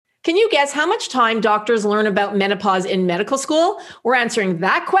Can you guess how much time doctors learn about menopause in medical school? We're answering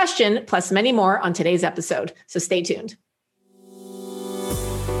that question, plus many more on today's episode. So stay tuned.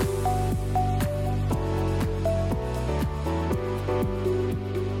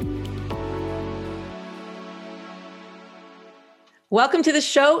 Welcome to the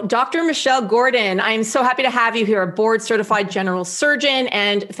show, Dr. Michelle Gordon. I'm so happy to have you here, a board-certified general surgeon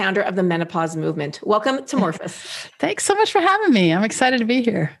and founder of the Menopause Movement. Welcome to Morphus. Thanks so much for having me. I'm excited to be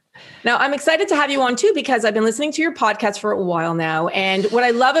here. Now, I'm excited to have you on too, because I've been listening to your podcast for a while now. And what I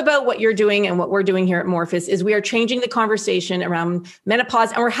love about what you're doing and what we're doing here at Morphus is we are changing the conversation around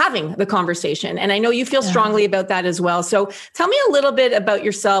menopause, and we're having the conversation. And I know you feel strongly about that as well. So tell me a little bit about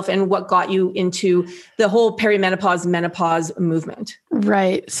yourself and what got you into the whole perimenopause, menopause movement.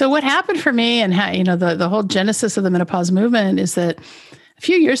 Right. So what happened for me and how, the whole genesis of the menopause movement is that a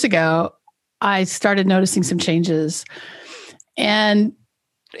few years ago, I started noticing some changes, and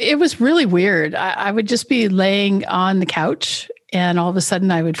it was really weird. I would just be laying on the couch, and all of a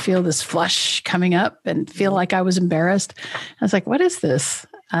sudden I would feel this flush coming up and feel like I was embarrassed. I was like, what is this?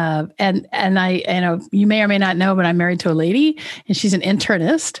 And I, you may or may not know, but I'm married to a lady, and she's an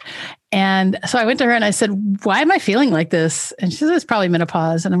internist. And so I went to her and I said, why am I feeling like this? And she said, it's probably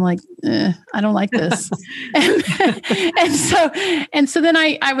menopause. And I'm like, I don't like this. and so then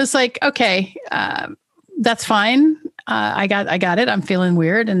I was like, okay, that's fine. I got it. I'm feeling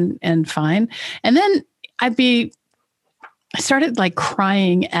weird and fine. And then I started like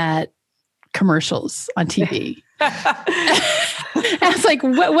crying at commercials on TV. I was like,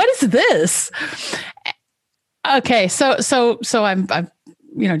 what is this? Okay. So I'm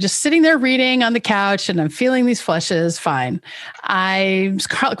just sitting there reading on the couch, and I'm feeling these flushes. Fine. I'm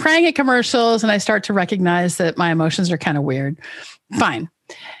crying at commercials, and I start to recognize that my emotions are kind of weird. Fine.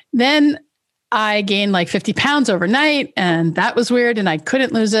 Then I gained like 50 pounds overnight, and that was weird, and I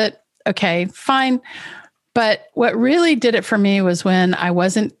couldn't lose it. Okay, fine. But what really did it for me was when I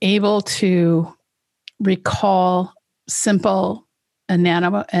wasn't able to recall simple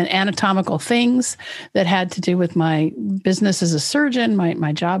anatomical things that had to do with my business as a surgeon,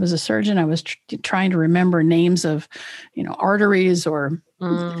 my job as a surgeon. I was trying to remember names of, arteries or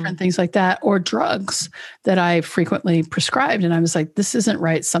different things like that, or drugs that I frequently prescribed. And I was like, this isn't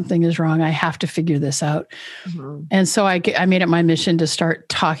right. Something is wrong. I have to figure this out. Mm-hmm. And so I made it my mission to start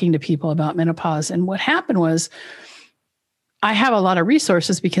talking to people about menopause. And what happened was, I have a lot of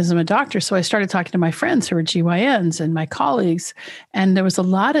resources because I'm a doctor. So I started talking to my friends who are GYNs and my colleagues. And there was a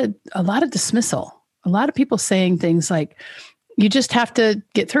lot of dismissal, a lot of people saying things like, you just have to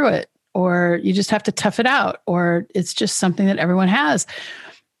get through it, or you just have to tough it out, or it's just something that everyone has.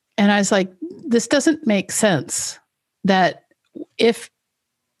 And I was like, this doesn't make sense. That the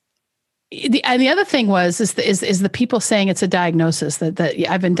other thing is the people saying it's a diagnosis, that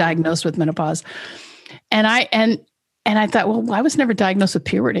I've been diagnosed with menopause. And I thought, well, I was never diagnosed with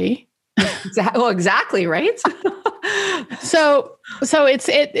puberty. Well, exactly, right? So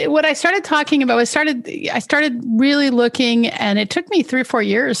what I started talking about, I started really looking, and it took me 3 or 4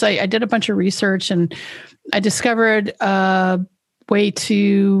 years. I did a bunch of research, and I discovered I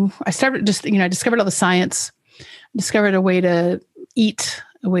discovered all the science, discovered a way to eat,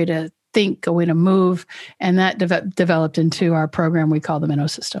 a way to think, a way to move. And that developed into our program we call the Meno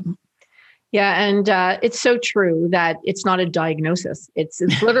System. Yeah. And it's so true that it's not a diagnosis. It's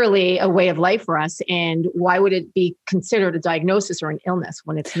literally a way of life for us. And why would it be considered a diagnosis or an illness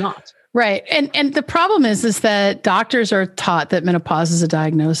when it's not? Right. And the problem is that doctors are taught that menopause is a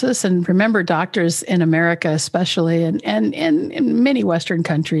diagnosis. And remember, doctors in America, especially, and in many Western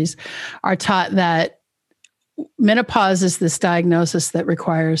countries, are taught that menopause is this diagnosis that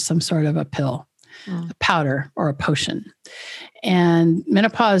requires some sort of a pill, a powder, or a potion. And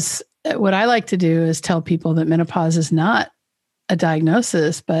menopause, what I like to do is tell people that menopause is not a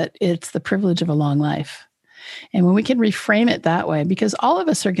diagnosis, but it's the privilege of a long life. And when we can reframe it that way, because all of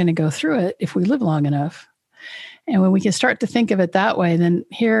us are going to go through it if we live long enough. And when we can start to think of it that way, then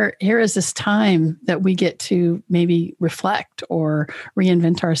here is this time that we get to maybe reflect or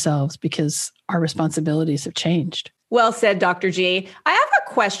reinvent ourselves because our responsibilities have changed. Well said, Dr. G. I have a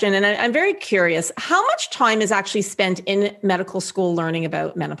question, and I'm very curious. How much time is actually spent in medical school learning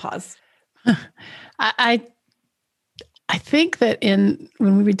about menopause? I think that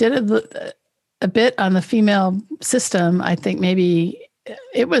when we did a bit on the female system, I think maybe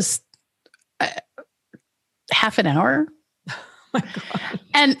it was half an hour. Oh my God.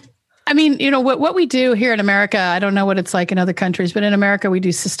 And I mean, what we do here in America, I don't know what it's like in other countries, but in America, we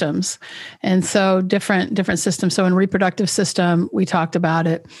do systems. And so different systems. So in reproductive system, we talked about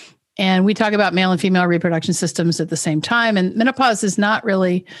it. And we talk about male and female reproduction systems at the same time. And menopause is not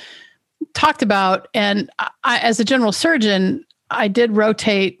really talked about. And I, as a general surgeon, I did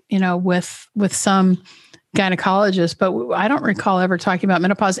rotate, with some gynecologists, but I don't recall ever talking about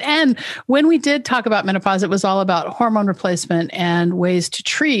menopause. And when we did talk about menopause, it was all about hormone replacement and ways to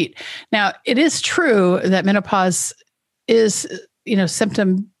treat. Now, it is true that menopause is,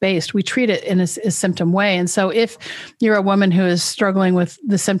 symptom based. We treat it in a symptom way. And so if you're a woman who is struggling with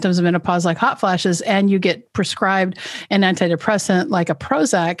the symptoms of menopause, like hot flashes, and you get prescribed an antidepressant like a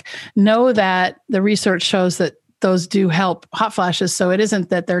Prozac, know that the research shows that those do help hot flashes. So it isn't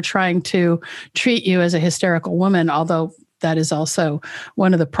that they're trying to treat you as a hysterical woman, although that is also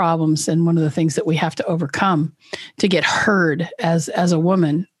one of the problems and one of the things that we have to overcome to get heard as a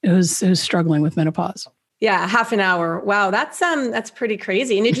woman who's struggling with menopause. Yeah, half an hour. Wow, that's pretty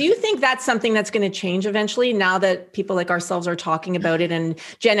crazy. And do you think that's something that's going to change eventually now that people like ourselves are talking about it and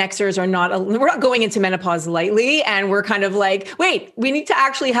Gen Xers we're not going into menopause lightly, and we're kind of like, wait, we need to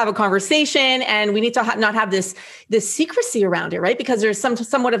actually have a conversation, and we need to not have this secrecy around it, right? Because there's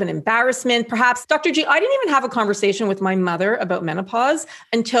somewhat of an embarrassment. Perhaps, Dr. G, I didn't even have a conversation with my mother about menopause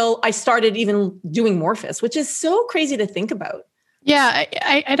until I started even doing Morphus, which is so crazy to think about. Yeah,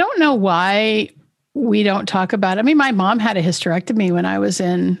 I don't know why we don't talk about it. I mean, my mom had a hysterectomy when I was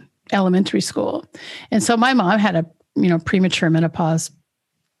in elementary school. And so my mom had a, premature menopause,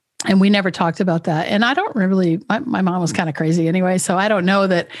 and we never talked about that. And I don't really, my mom was kind of crazy anyway. So I don't know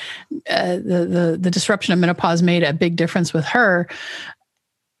that the disruption of menopause made a big difference with her.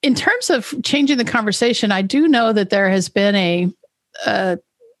 In terms of changing the conversation, I do know that there has been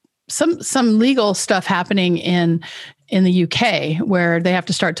some legal stuff happening in the UK where they have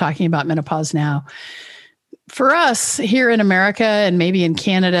to start talking about menopause now. For us here in America and maybe in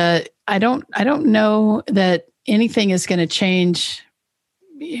Canada, I don't know that anything is going to change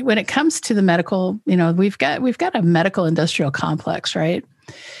when it comes to the medical. We've got a medical industrial complex, right?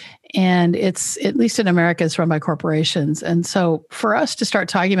 And it's, at least in America, it's run by corporations. And so for us to start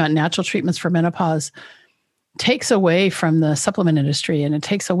talking about natural treatments for menopause takes away from the supplement industry, and it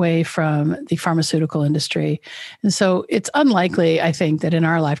takes away from the pharmaceutical industry. And so it's unlikely, I think, that in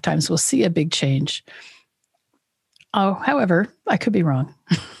our lifetimes we'll see a big change. Oh, however, I could be wrong.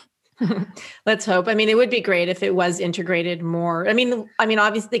 Let's hope. I mean, it would be great if it was integrated more. I mean,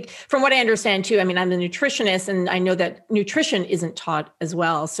 obviously, from what I understand too, I mean, I'm a nutritionist, and I know that nutrition isn't taught as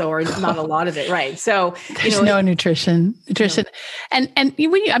well. So, or not a lot of it, right? So there's no nutrition. And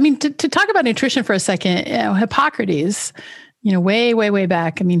to talk about nutrition for a second, Hippocrates, way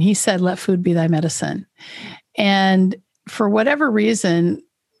back, I mean, he said, "Let food be thy medicine." And for whatever reason,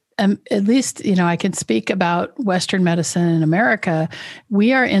 at least, I can speak about Western medicine in America.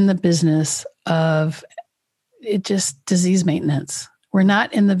 We are in the business of disease maintenance. We're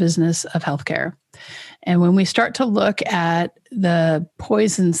not in the business of healthcare. And when we start to look at the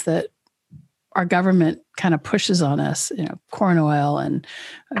poisons that our government kind of pushes on us, corn oil and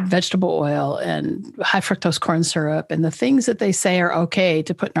vegetable oil and high fructose corn syrup and the things that they say are okay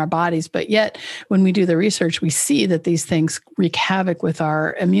to put in our bodies. But yet when we do the research, we see that these things wreak havoc with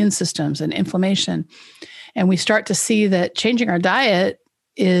our immune systems and inflammation. And we start to see that changing our diet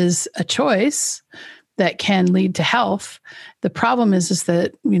is a choice that can lead to health. The problem is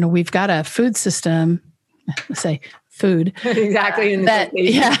that, we've got a food system, let's say, food exactly that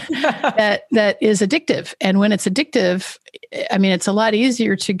is addictive. And when it's addictive, I mean, it's a lot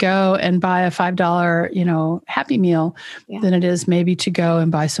easier to go and buy a $5, Happy Meal than it is maybe to go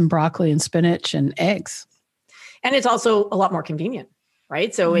and buy some broccoli and spinach and eggs. And it's also a lot more convenient,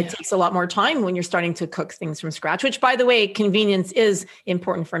 right? So it takes a lot more time when you're starting to cook things from scratch, which, by the way, convenience is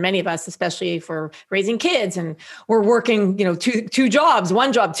important for many of us, especially for raising kids. And we're working, two jobs,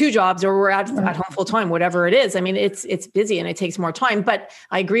 one job, two jobs, or we're at home full time, whatever it is. I mean, it's busy and it takes more time, but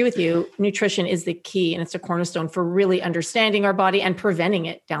I agree with you. Nutrition is the key, and it's a cornerstone for really understanding our body and preventing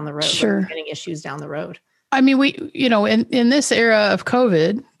it down the road, preventing issues down the road. I mean, we, in this era of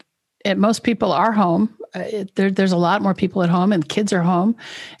COVID, most people are home. There's a lot more people at home, and kids are home,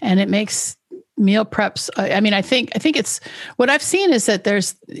 and it makes meal preps. I mean, I think it's what I've seen is that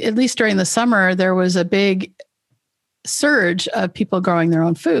there's, at least during the summer, there was a big surge of people growing their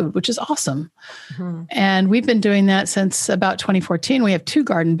own food, which is awesome. Mm-hmm. And we've been doing that since about 2014. We have 2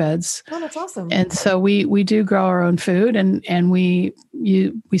 garden beds. Oh, that's awesome. And so we do grow our own food, and we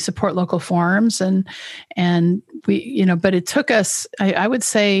support local farms, and we, but it took us, I would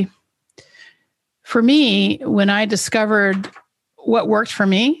say, for me, when I discovered what worked for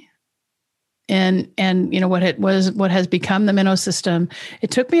me and what has become the Minnow system, it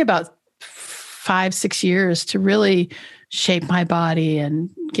took me about 5-6 years to really shape my body and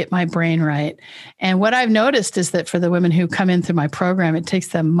get my brain right. And what I've noticed is that for the women who come in through my program, it takes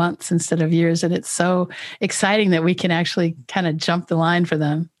them months instead of years. And it's so exciting that we can actually kind of jump the line for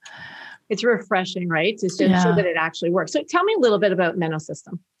them. It's refreshing, right? To show that it actually works. So tell me a little bit about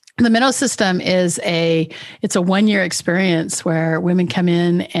MenoSystem. The MenoSystem is it's a 1-year experience where women come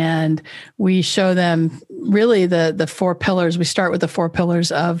in and we show them really the 4 pillars. We start with the 4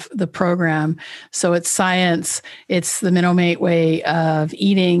 pillars of the program. So it's science, it's the MenoMate way of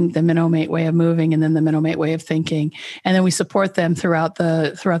eating, the MenoMate way of moving, and then the MenoMate way of thinking. And then we support them throughout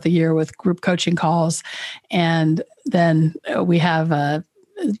the year with group coaching calls. And then we have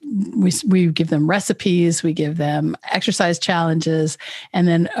we give them recipes, we give them exercise challenges, and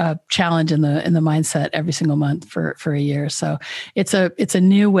then a challenge in the mindset every single month for a year. So it's a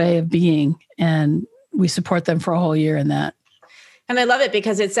new way of being, and we support them for a whole year in that. And I love it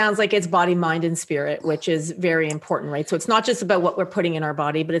because it sounds like it's body, mind, and spirit, which is very important, right? So it's not just about what we're putting in our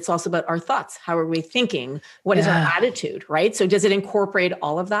body, but it's also about our thoughts. How are we thinking? What is our attitude, right? So does it incorporate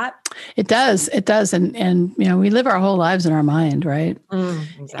all of that? It does. It does. And we live our whole lives in our mind, right?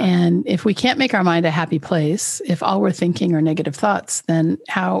 Exactly. And if we can't make our mind a happy place, if all we're thinking are negative thoughts, then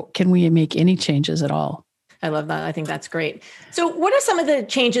how can we make any changes at all? I love that. I think that's great. So what are some of the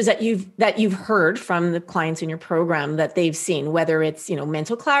changes that you've heard from the clients in your program that they've seen, whether it's,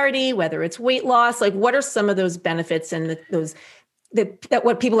 mental clarity, whether it's weight loss, like what are some of those benefits and that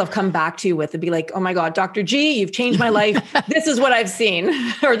what people have come back to you with to be like, oh my God, Dr. G, you've changed my life. This is what I've seen,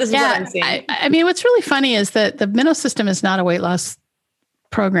 or this is what I'm seeing. I mean, what's really funny is that the MenoSystem is not a weight loss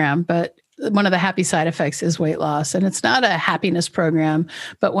program, but one of the happy side effects is weight loss. And it's not a happiness program,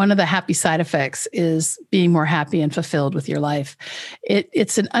 but one of the happy side effects is being more happy and fulfilled with your life.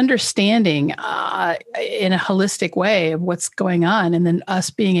 It's an understanding in a holistic way of what's going on, and then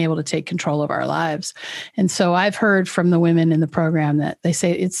us being able to take control of our lives. And so I've heard from the women in the program that they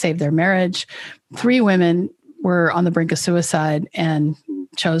say it saved their marriage. 3 women were on the brink of suicide and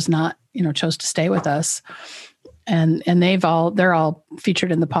chose to stay with us. And they're all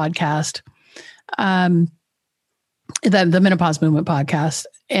featured in the podcast, the Menopause Movement podcast.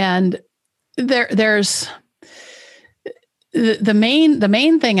 And there's the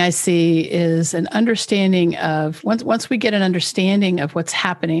main thing I see is an understanding of once we get an understanding of what's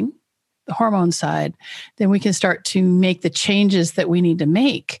happening, the hormone side, then we can start to make the changes that we need to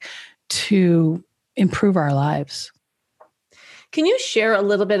make to improve our lives. Can you share a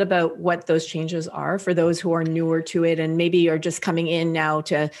little bit about what those changes are for those who are newer to it and maybe are just coming in now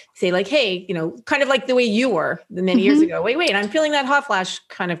to say like, hey, kind of like the way you were many years ago. Wait, I'm feeling that hot flash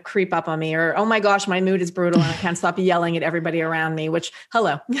kind of creep up on me, or, oh my gosh, my mood is brutal and I can't stop yelling at everybody around me, which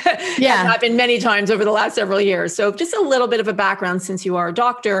has happened many times over the last several years. So just a little bit of a background, since you are a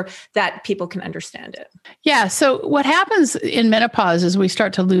doctor, that people can understand it. Yeah. So what happens in menopause is we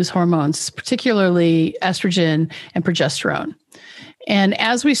start to lose hormones, particularly estrogen and progesterone. And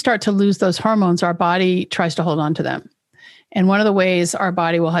as we start to lose those hormones, our body tries to hold on to them. And one of the ways our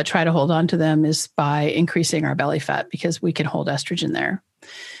body will try to hold on to them is by increasing our belly fat, because we can hold estrogen there.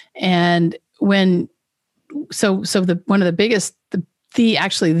 And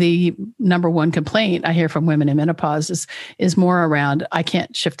the number one complaint I hear from women in menopause is more around, I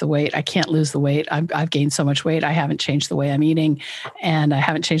can't shift the weight. I can't lose the weight. I've gained so much weight. I haven't changed the way I'm eating, and I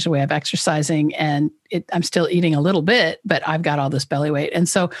haven't changed the way I'm exercising. And I'm still eating a little bit, but I've got all this belly weight. And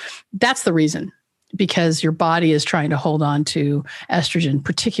so that's the reason, because your body is trying to hold on to estrogen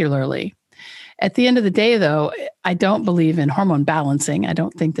particularly. At the end of the day, though, I don't believe in hormone balancing. I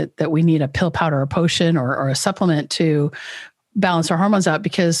don't think that we need a pill, powder, or potion or a supplement to balance our hormones out,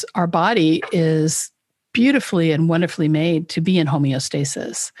 because our body is beautifully and wonderfully made to be in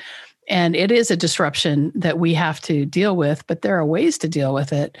homeostasis. And it is a disruption that we have to deal with, but there are ways to deal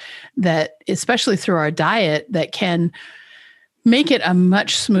with it that, especially through our diet, that can make it a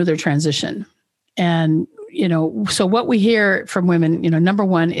much smoother transition. And, so what we hear from women, number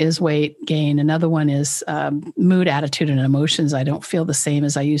one is weight gain. Another one is mood, attitude, and emotions. I don't feel the same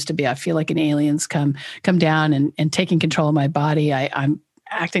as I used to be. I feel like an alien's come down and taking control of my body. I'm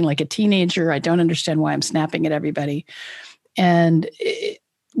acting like a teenager. I don't understand why I'm snapping at everybody. And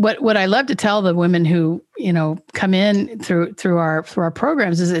what I love to tell the women who, come in through our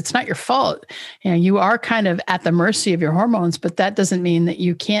programs is it's not your fault. You are kind of at the mercy of your hormones, but that doesn't mean that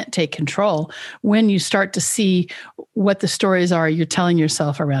you can't take control when you start to see what the stories are you're telling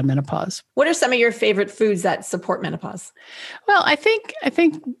yourself around menopause. What are some of your favorite foods that support menopause? Well, I think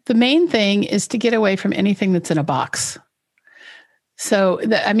the main thing is to get away from anything that's in a box. So,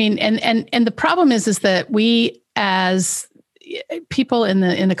 and the problem is that we, as people in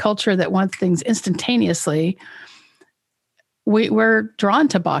the culture that want things instantaneously, we're drawn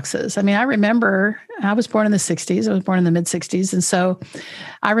to boxes. I mean, I remember I was born in the 60s. I was born in the mid 60s. And so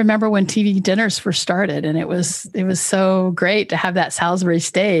I remember when TV dinners first started, and it was so great to have that Salisbury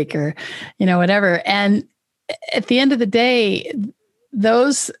steak or, whatever. And at the end of the day,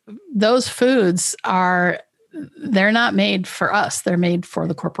 those foods they're not made for us. They're made for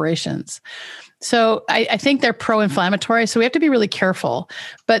the corporations. So I think they're pro-inflammatory. So we have to be really careful.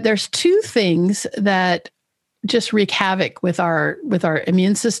 But there's two things that just wreak havoc with our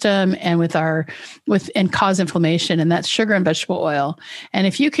immune system and and cause inflammation. And that's sugar and vegetable oil. And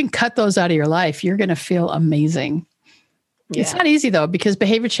if you can cut those out of your life, you're going to feel amazing. Yeah. It's not easy though, because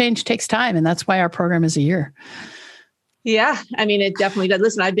behavior change takes time. And that's why our program is a year. Yeah. I mean, it definitely does.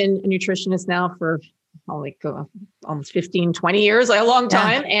 Listen, I've been a nutritionist now for almost 15, 20 years, like a long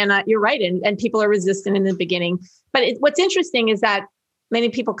time. Yeah. And you're right. And people are resistant in the beginning. But what's interesting is that many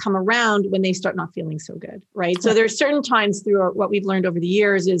people come around when they start not feeling so good, right? So there's certain times through what we've learned over the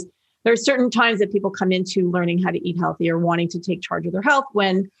years is there are certain times that people come into learning how to eat healthy or wanting to take charge of their health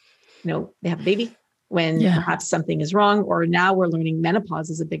when, they have a baby, when perhaps something is wrong, or now we're learning menopause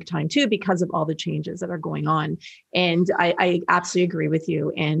is a big time too, because of all the changes that are going on. And I absolutely agree with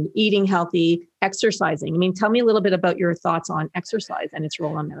you. And eating healthy, exercising. I mean, tell me a little bit about your thoughts on exercise and its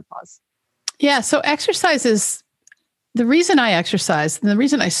role on menopause. Yeah. So exercise is the reason I exercise, and the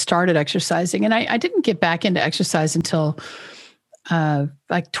reason I started exercising, and I didn't get back into exercise until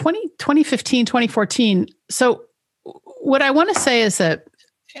like 2015, 2014. So what I want to say is that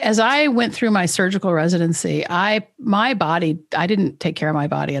as I went through my surgical residency, my body, I didn't take care of my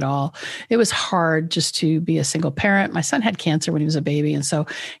body at all. It was hard just to be a single parent. My son had cancer when he was a baby. And so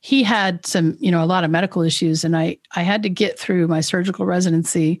he had some, a lot of medical issues. And I had to get through my surgical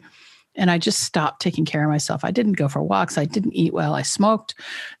residency. And I just stopped taking care of myself. I didn't go for walks. I didn't eat well. I smoked.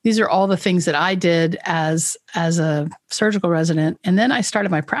 These are all the things that I did as a surgical resident. And then I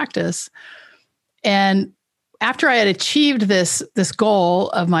started my practice. And after I had achieved this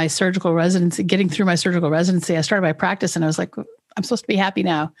goal of my surgical residency, getting through my surgical residency, I started my practice, and I was like, I'm supposed to be happy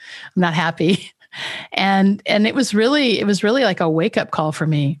now. I'm not happy. And it was really like a wake up call for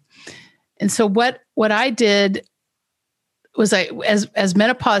me. And so what I did was as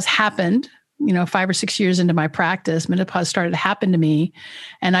menopause happened, 5 or 6 years into my practice, menopause started to happen to me,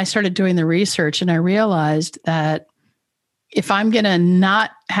 and I started doing the research, and I realized that if I'm going to not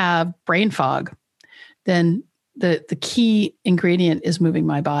have brain fog, then the key ingredient is moving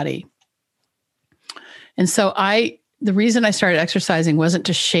my body. And so the reason I started exercising wasn't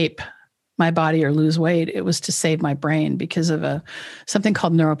to shape my body or lose weight. It was to save my brain because of something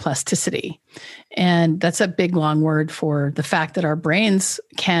called neuroplasticity. And that's a big, long word for the fact that our brains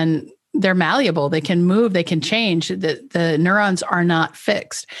they're malleable. They can move, they can change. The neurons are not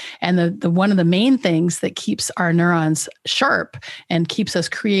fixed. And the one of the main things that keeps our neurons sharp and keeps us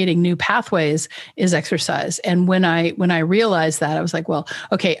creating new pathways is exercise. And when I realized that, I was like, well,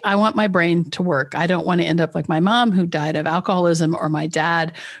 okay, I want my brain to work. I don't want to end up like my mom, who died of alcoholism, or my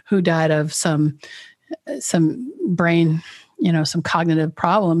dad, who died of some brain, some cognitive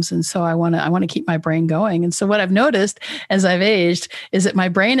problems. And so I want to keep my brain going. And so what I've noticed as I've aged is that my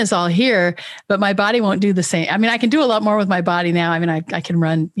brain is all here, but my body won't do the same. I mean, I can do a lot more with my body now. I mean, I can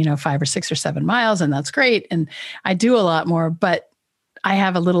run, 5 or 6 or 7 miles, and that's great. And I do a lot more, but I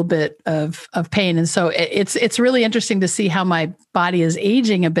have a little bit of pain. And so it's really interesting to see how my body is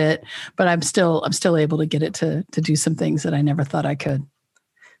aging a bit, but I'm still able to get it to do some things that I never thought I could.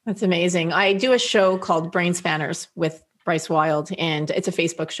 That's amazing. I do a show called Brain Spanners with Bryce Wild, and it's a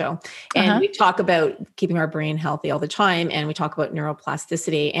Facebook show. And we talk about keeping our brain healthy all the time. And we talk about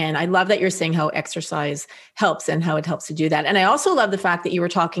neuroplasticity. And I love that you're saying how exercise helps and how it helps to do that. And I also love the fact that you were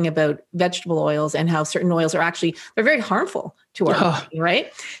talking about vegetable oils and how certain oils they're very harmful to our body,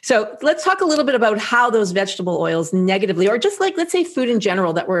 right? So let's talk a little bit about how those vegetable oils negatively, or just like, let's say food in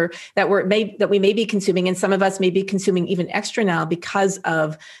general that we may be consuming, and some of us may be consuming even extra now because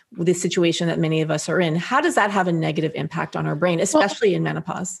of the situation that many of us are in. How does that have a negative impact on our brain, especially in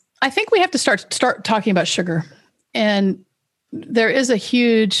menopause? I think we have to start talking about sugar. And there is a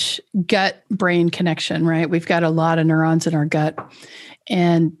huge gut-brain connection, right? We've got a lot of neurons in our gut.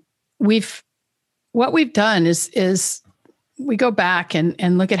 And what we've done is we go back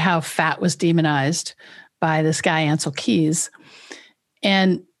and look at how fat was demonized by this guy, Ancel Keys.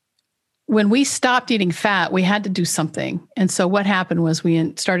 And when we stopped eating fat, we had to do something. And so what happened was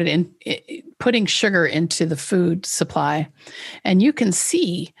we started putting sugar into the food supply. And you can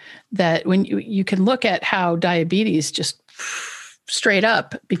see that when you can look at how diabetes just straight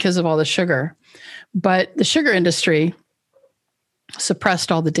up because of all the sugar. But the sugar industry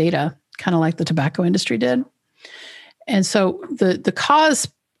suppressed all the data, kind of like the tobacco industry did. And so the cause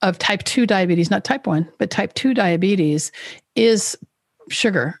of type 2 diabetes, not type 1, but type 2 diabetes is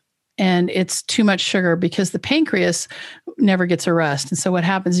sugar. And it's too much sugar because the pancreas never gets a rest. And so what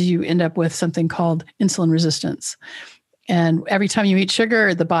happens is you end up with something called insulin resistance. And every time you eat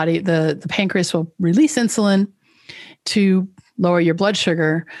sugar, the body, the pancreas will release insulin to lower your blood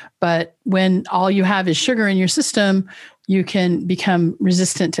sugar. But when all you have is sugar in your system, you can become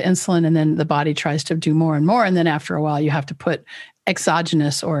resistant to insulin, and then the body tries to do more and more. And then after a while, you have to put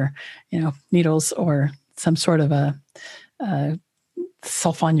exogenous or, needles or some sort of a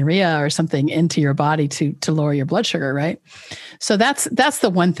sulfonylurea or something into your body to lower your blood sugar, right? So that's the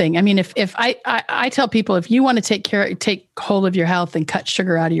one thing. I mean, if I tell people, if you want to take hold of your health and cut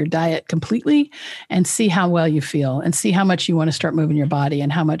sugar out of your diet completely and see how well you feel and see how much you want to start moving your body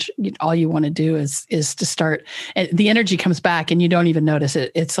and how much all you want to do is to start, and the energy comes back and you don't even notice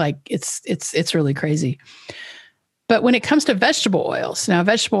it. It's like, it's really crazy. But when it comes to vegetable oils, now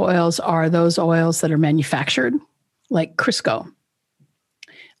vegetable oils are those oils that are manufactured, like Crisco,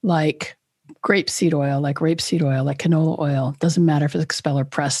 like grapeseed oil, like canola oil. Doesn't matter if it's expeller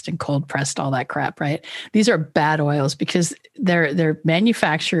pressed and cold pressed, all that crap, right? These are bad oils because they're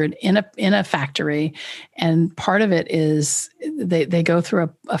manufactured in a factory, and part of it is they go through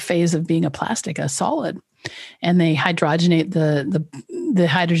a phase of being a plastic, a solid, and they hydrogenate the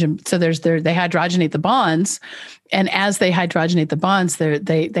hydrogen. So they hydrogenate the bonds, and as they hydrogenate the bonds,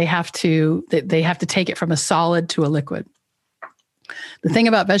 they have to take it from a solid to a liquid. The thing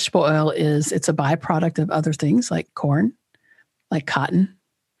about vegetable oil is it's a byproduct of other things like corn, like cotton.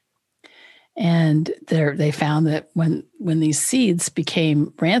 And they found that when these seeds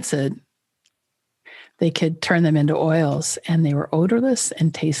became rancid, they could turn them into oils, and they were odorless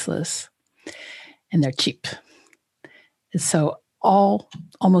and tasteless, and they're cheap. And so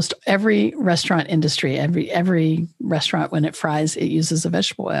almost every restaurant industry, every restaurant, when it fries, it uses a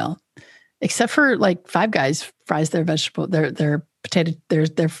vegetable oil, except for like Five Guys fries their vegetable, their potato,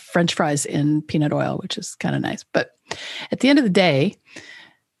 their French fries in peanut oil, which is kind of nice. But at the end of the day,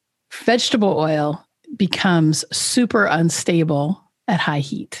 vegetable oil becomes super unstable at high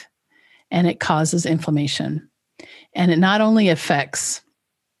heat, and it causes inflammation. And it not only affects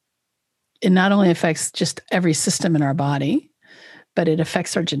just every system in our body, but it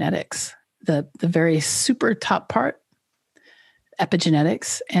affects our genetics, the very super top part,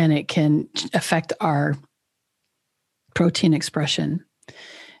 epigenetics, and it can affect our protein expression.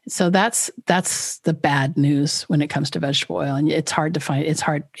 So that's the bad news when it comes to vegetable oil. And it's hard to find. It's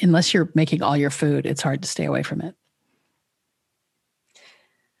hard, unless you're making all your food, it's hard to stay away from it.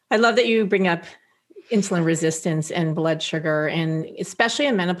 I love that you bring up insulin resistance and blood sugar. And especially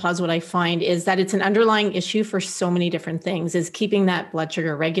in menopause, what I find is that it's an underlying issue for so many different things, is keeping that blood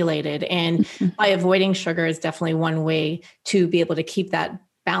sugar regulated. And by avoiding sugar is definitely one way to be able to keep that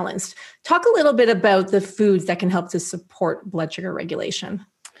balanced. Talk a little bit about the foods that can help to support blood sugar regulation.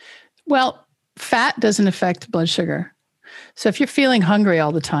 Well, fat doesn't affect blood sugar. So if you're feeling hungry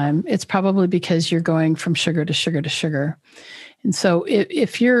all the time, it's probably because you're going from sugar to sugar to sugar. And so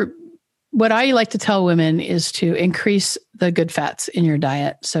what I like to tell women is to increase the good fats in your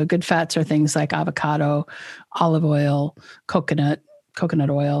diet. So good fats are things like avocado, olive oil, coconut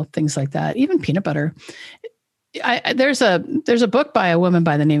oil, things like that, even peanut butter. There's a book by a woman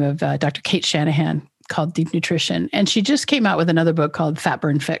by the name of Dr. Kate Shanahan called Deep Nutrition. And she just came out with another book called Fat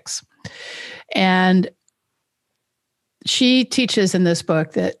Burn Fix. And she teaches in this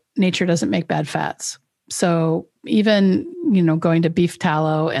book that nature doesn't make bad fats. So even, going to beef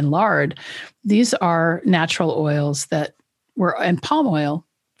tallow and lard, these are natural oils and palm oil,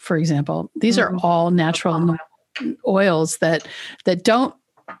 for example. These are all natural oils that don't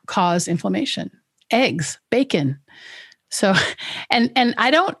cause inflammation. Eggs, bacon. So, and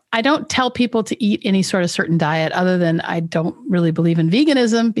I don't tell people to eat any sort of certain diet, other than I don't really believe in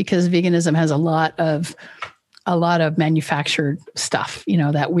veganism, because veganism has a lot of manufactured stuff,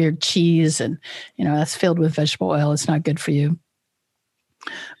 that weird cheese, and, that's filled with vegetable oil. It's not good for you.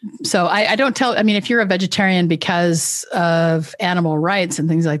 So I don't if you're a vegetarian because of animal rights and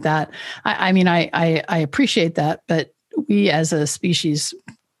things like that, I appreciate that, but we as a species,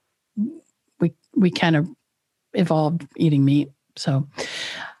 we kind of evolved eating meat. So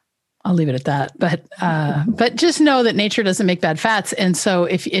I'll leave it at that. But just know that nature doesn't make bad fats. And so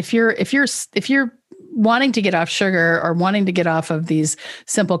if you're wanting to get off sugar, or wanting to get off of these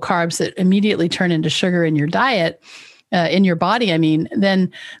simple carbs that immediately turn into sugar in your diet, in your body,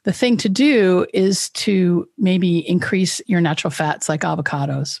 then the thing to do is to maybe increase your natural fats like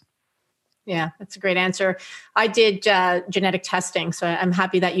avocados. Yeah, that's a great answer. I did genetic testing, so I'm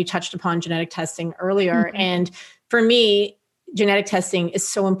happy that you touched upon genetic testing earlier. Mm-hmm. And for me, genetic testing is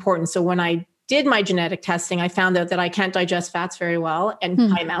so important. So when I did my genetic testing, I found out that I can't digest fats very well and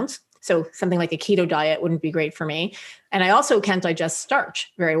high amounts. So something like a keto diet wouldn't be great for me. And I also can't digest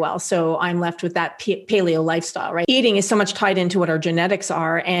starch very well. So I'm left with that paleo lifestyle, right? Eating is so much tied into what our genetics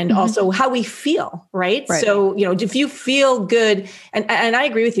are and also how we feel, right? So, if you feel good, and I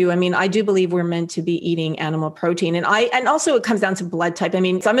agree with you. I mean, I do believe we're meant to be eating animal protein. And also it comes down to blood type. I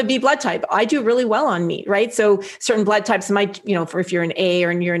mean, so I'm a B blood type. I do really well on meat, right? So certain blood types might, for if you're an A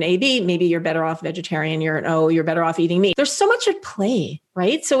or you're an AB, maybe you're better off vegetarian, you're an O, you're better off eating meat. There's so much at play,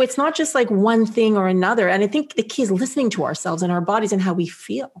 right? So it's not just like one thing or another. And I think the key is listening to ourselves and our bodies and how we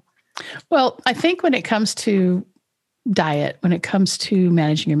feel. Well, I think when it comes to diet, when it comes to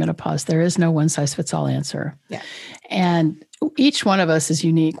managing your menopause, there is no one size fits all answer. Yeah. And each one of us is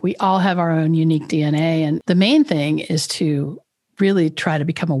unique. We all have our own unique DNA. And the main thing is to really try to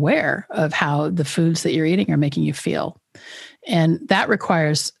become aware of how the foods that you're eating are making you feel. And that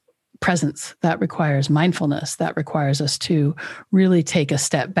requires presence, that requires mindfulness, that requires us to really take a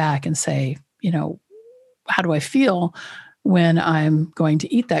step back and say, how do I feel when I'm going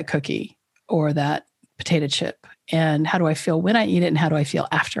to eat that cookie or that potato chip? And how do I feel when I eat it? And how do I feel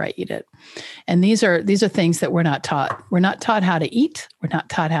after I eat it? And these are things that we're not taught. We're not taught how to eat. We're not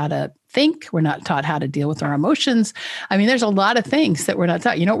taught how to think. We're not taught how to deal with our emotions. I mean, there's a lot of things that we're not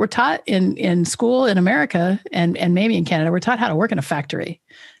taught. We're taught in school in America and maybe in Canada, we're taught how to work in a factory,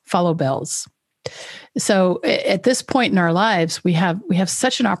 follow bells. So at this point in our lives, we have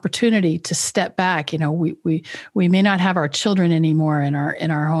such an opportunity to step back. We may not have our children anymore in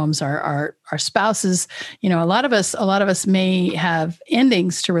our homes, our spouses. A lot of us may have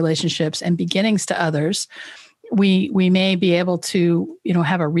endings to relationships and beginnings to others. We may be able to,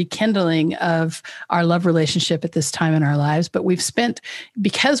 have a rekindling of our love relationship at this time in our lives, but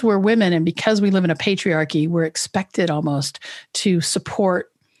because we're women and because we live in a patriarchy, we're expected almost to support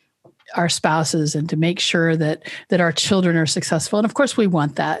our spouses and to make sure that our children are successful. And of course we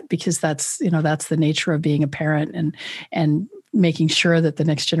want that because that's the nature of being a parent and making sure that the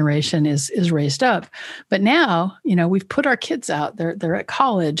next generation is raised up. But now, we've put our kids out, they're at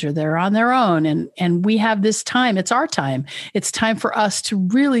college or they're on their own and we have this time, it's our time. It's time for us to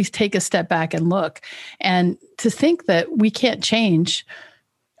really take a step back and look and to think that we can't change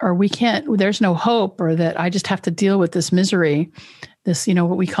or there's no hope or that I just have to deal with this misery. This,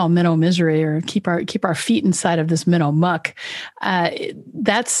 what we call minnow misery, or keep our feet inside of this minnow muck.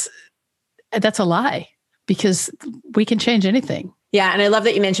 That's a lie because we can change anything. Yeah. And I love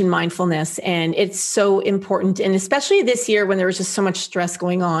that you mentioned mindfulness, and it's so important. And especially this year when there was just so much stress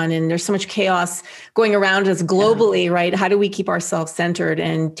going on and there's so much chaos going around us globally, right? How do we keep ourselves centered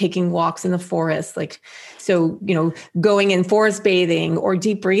and taking walks in the forest? Going in forest bathing or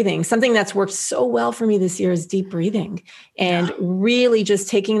deep breathing. Something that's worked so well for me this year is deep breathing and really just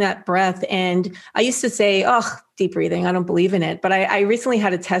taking that breath. And I used to say, deep breathing, I don't believe in it. But I recently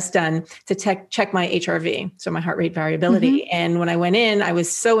had a test done to check my HRV, so my heart rate variability. And when I went in, I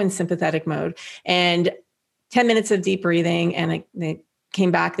was so in sympathetic mode. And 10 minutes of deep breathing, and they came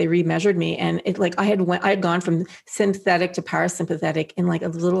back, they remeasured me. And I had gone from sympathetic to parasympathetic in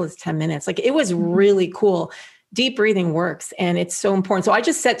as little as 10 minutes. It was really cool. Deep breathing works and it's so important. So I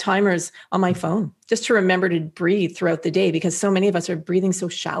just set timers on my phone just to remember to breathe throughout the day because so many of us are breathing so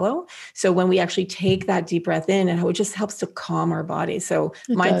shallow. So when we actually take that deep breath in, and it just helps to calm our body. So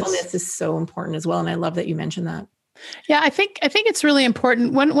mindfulness is so important as well. And I love that you mentioned that. Yeah, I think it's really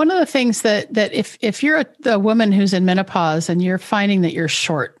important. One of the things that if you're a woman who's in menopause and you're finding that you're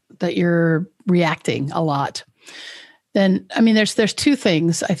short, that you're reacting a lot, then there's two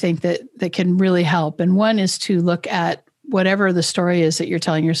things I think that can really help. And one is to look at whatever the story is that you're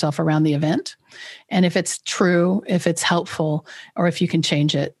telling yourself around the event, and if it's true, if it's helpful, or if you can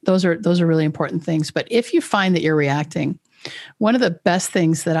change it. Those are really important things. But if you find that you're reacting, one of the best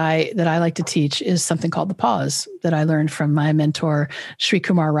things that I like to teach is something called the pause that I learned from my mentor, Sri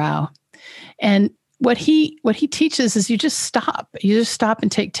Kumar Rao. And what he teaches is you just stop. You just stop and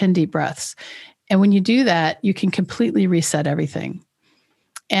take 10 deep breaths. And when you do that, you can completely reset everything.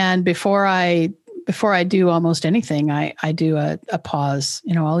 And before I do almost anything, I do a pause.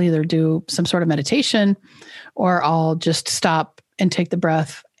 I'll either do some sort of meditation or I'll just stop and take the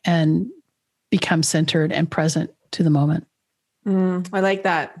breath and become centered and present to the moment. I like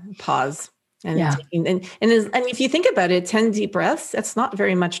that pause. And if you think about it, 10 deep breaths, that's not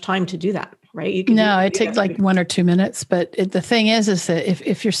very much time to do that, right? It takes 1 or 2 minutes. But the thing is that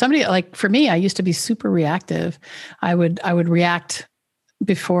if you're somebody like, for me, I used to be super reactive. I would react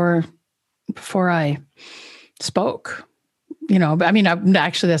before I spoke. I mean,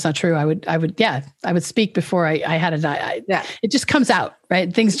 actually, that's not true. I would speak before I had a, it just comes out,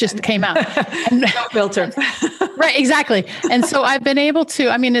 right? Things just came out. No filter. Right, exactly. And so I've been able to,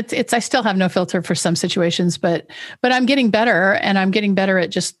 I mean, I still have no filter for some situations, but I'm getting better, and I'm getting better at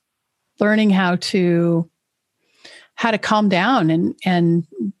just learning how to calm down and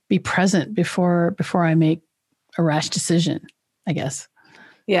be present before I make a rash decision, I guess.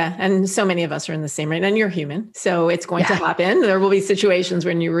 Yeah. And so many of us are in the same right. And you're human. So it's going to happen. There will be situations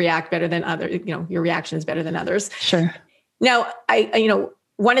when you react better than others, your reaction is better than others. Sure. Now,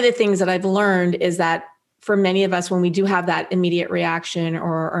 one of the things that I've learned is that for many of us, when we do have that immediate reaction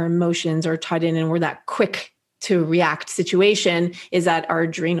or our emotions are tied in and we're that quick to react situation, is that our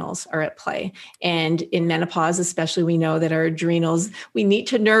adrenals are at play. And in menopause, especially, we know that our adrenals, we need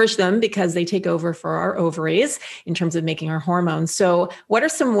to nourish them because they take over for our ovaries in terms of making our hormones. So what are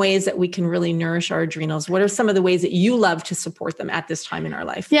some ways that we can really nourish our adrenals? What are some of the ways that you love to support them at this time in our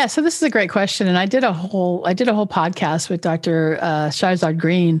life? Yeah, so this is a great question. And I did a whole podcast with Dr. Shahzad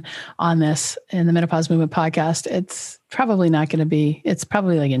Green on this in the Menopause Movement podcast. It's probably not going to be, it's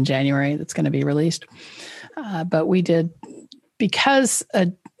probably like in January that's going to be released. But we did, because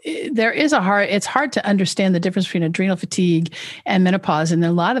it's hard to understand the difference between adrenal fatigue and menopause. And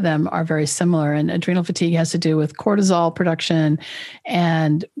a lot of them are very similar. And adrenal fatigue has to do with cortisol production.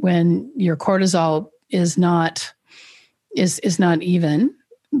 And when your cortisol is not even,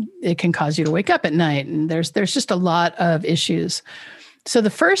 it can cause you to wake up at night. And there's just a lot of issues. So the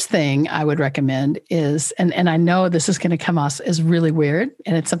first thing I would recommend is, and I know this is going to come off as really weird,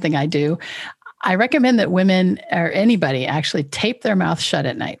 and it's something I do. I recommend that women or anybody actually tape their mouth shut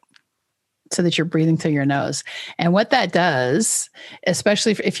at night so that you're breathing through your nose. And what that does,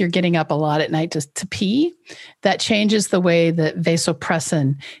 especially if you're getting up a lot at night to pee, that changes the way that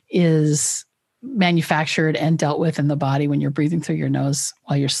vasopressin is manufactured and dealt with in the body when you're breathing through your nose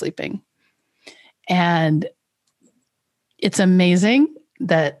while you're sleeping. And it's amazing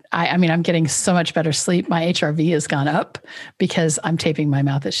that I'm getting so much better sleep. My HRV has gone up because I'm taping my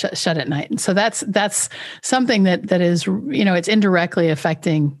mouth shut at night. And so that's something that is, it's indirectly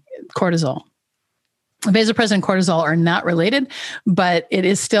affecting cortisol. Vasopressin and cortisol are not related, but it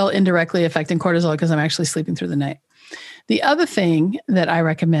is still indirectly affecting cortisol because I'm actually sleeping through the night. The other thing that I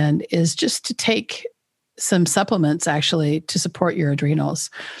recommend is just to take some supplements actually to support your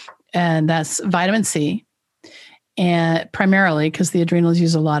adrenals. And that's vitamin C. And primarily because the adrenals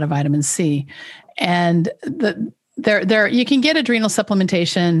use a lot of vitamin C, and there you can get adrenal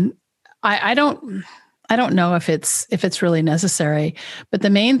supplementation. I don't know if it's really necessary, but the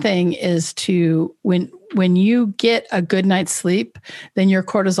main thing is to when you get a good night's sleep, then your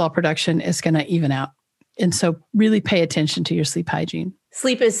cortisol production is going to even out, and so really pay attention to your sleep hygiene.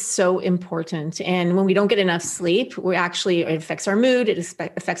 Sleep is so important. And when we don't get enough sleep, it affects our mood. It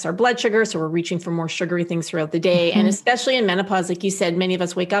affects our blood sugar. So we're reaching for more sugary things throughout the day. Mm-hmm. And especially in menopause, like you said, many of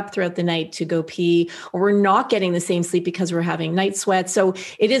us wake up throughout the night to go pee, or we're not getting the same sleep because we're having night sweats. So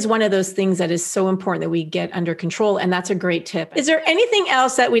it is one of those things that is so important that we get under control. And that's a great tip. Is there anything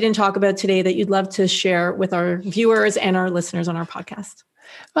else that we didn't talk about today that you'd love to share with our viewers and our listeners on our podcast?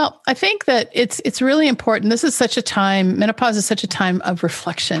 Well, I think that it's really important. This is such a time, menopause is such a time of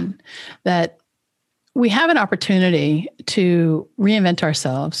reflection that we have an opportunity to reinvent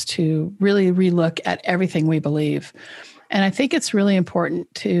ourselves, to really relook at everything we believe. And I think it's really important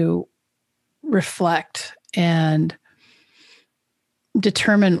to reflect and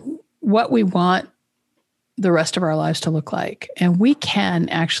determine what we want the rest of our lives to look like. And we can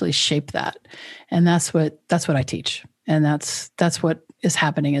actually shape that. And that's what I teach. And that's what is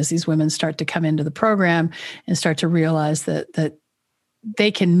happening as these women start to come into the program and start to realize that they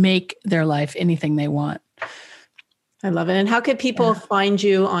can make their life anything they want. I love it. And how could people find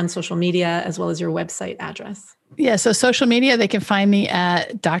you on social media as well as your website address? Yeah. So social media, they can find me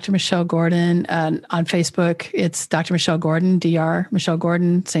at Dr. Michelle Gordon on Facebook. It's Dr. Michelle Gordon, Dr. Michelle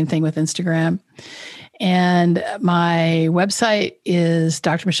Gordon. Same thing with Instagram. And my website is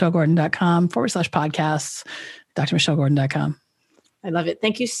drmichellgordon.com/podcasts, drmichellgordon.com. I love it.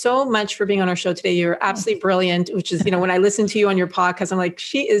 Thank you so much for being on our show today. You're absolutely brilliant, which is, when I listen to you on your podcast, I'm like,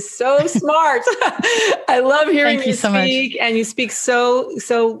 she is so smart. I love hearing you so speak, and you speak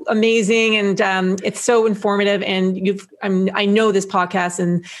so amazing. And it's so informative. And I know this podcast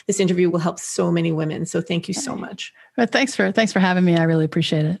and this interview will help so many women. So thank you so much. But thanks for having me. I really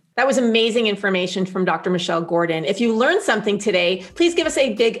appreciate it. That was amazing information from Dr. Michelle Gordon. If you learned something today, please give us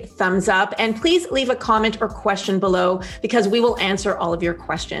a big thumbs up, and please leave a comment or question below because we will answer all of your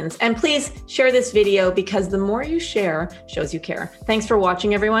questions. And please share this video because the more you share shows you care. Thanks for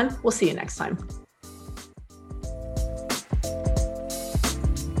watching, everyone. We'll see you next time.